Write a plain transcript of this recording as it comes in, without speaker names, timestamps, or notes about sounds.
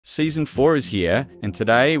Season 4 is here, and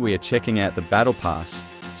today we are checking out the Battle Pass.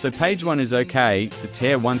 So page 1 is okay, the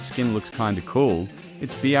Tier 1 skin looks kinda cool,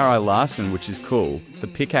 it's Bri Larson which is cool, the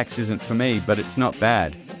pickaxe isn't for me but it's not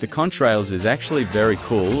bad. The contrails is actually very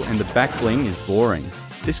cool and the back bling is boring.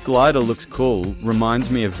 This glider looks cool,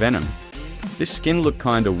 reminds me of Venom. This skin looked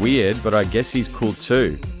kinda weird but I guess he's cool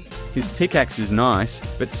too. His pickaxe is nice,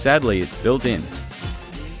 but sadly it's built in.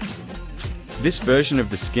 This version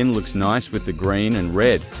of the skin looks nice with the green and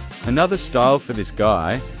red. Another style for this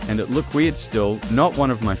guy, and it look weird still, not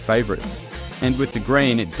one of my favorites. And with the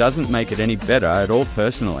green it doesn't make it any better at all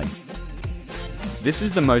personally. This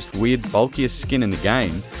is the most weird bulkiest skin in the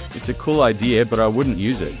game. It's a cool idea but I wouldn't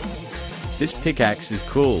use it. This pickaxe is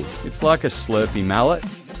cool, it's like a Slurpee mallet.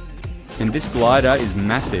 And this glider is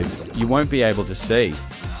massive, you won't be able to see.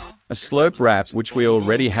 A slurp wrap which we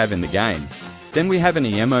already have in the game. Then we have an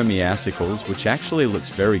Emo Meowsicles which actually looks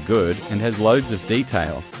very good and has loads of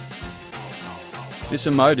detail. This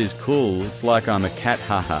emote is cool, it's like I'm a cat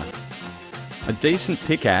haha. A decent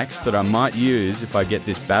pickaxe that I might use if I get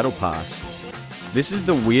this battle pass. This is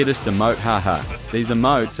the weirdest emote haha. These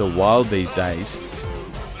emotes are wild these days.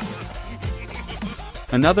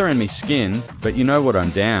 Another enemy skin, but you know what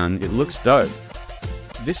I'm down, it looks dope.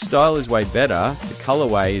 This style is way better, the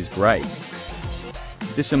colorway is great.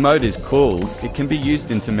 This emote is cool, it can be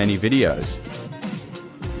used into many videos.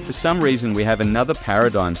 For some reason we have another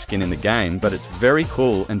Paradigm skin in the game, but it's very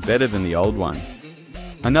cool and better than the old one.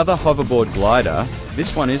 Another hoverboard glider,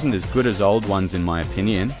 this one isn't as good as old ones in my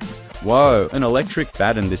opinion. Whoa, an electric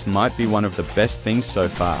bat, and this might be one of the best things so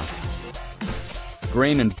far.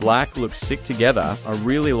 Green and black look sick together, I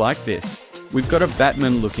really like this. We've got a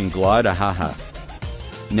Batman looking glider haha.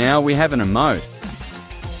 Now we have an emote.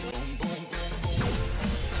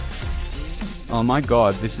 Oh my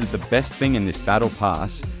god, this is the best thing in this battle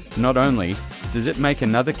pass. Not only does it make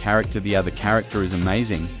another character, the other character is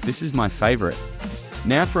amazing, this is my favorite.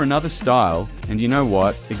 Now for another style, and you know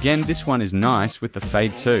what, again this one is nice with the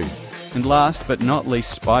fade too. And last but not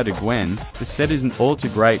least Spider-Gwen, the set isn't all too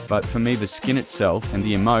great but for me the skin itself and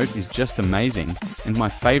the emote is just amazing, and my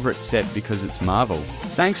favorite set because it's Marvel.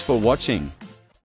 Thanks for watching.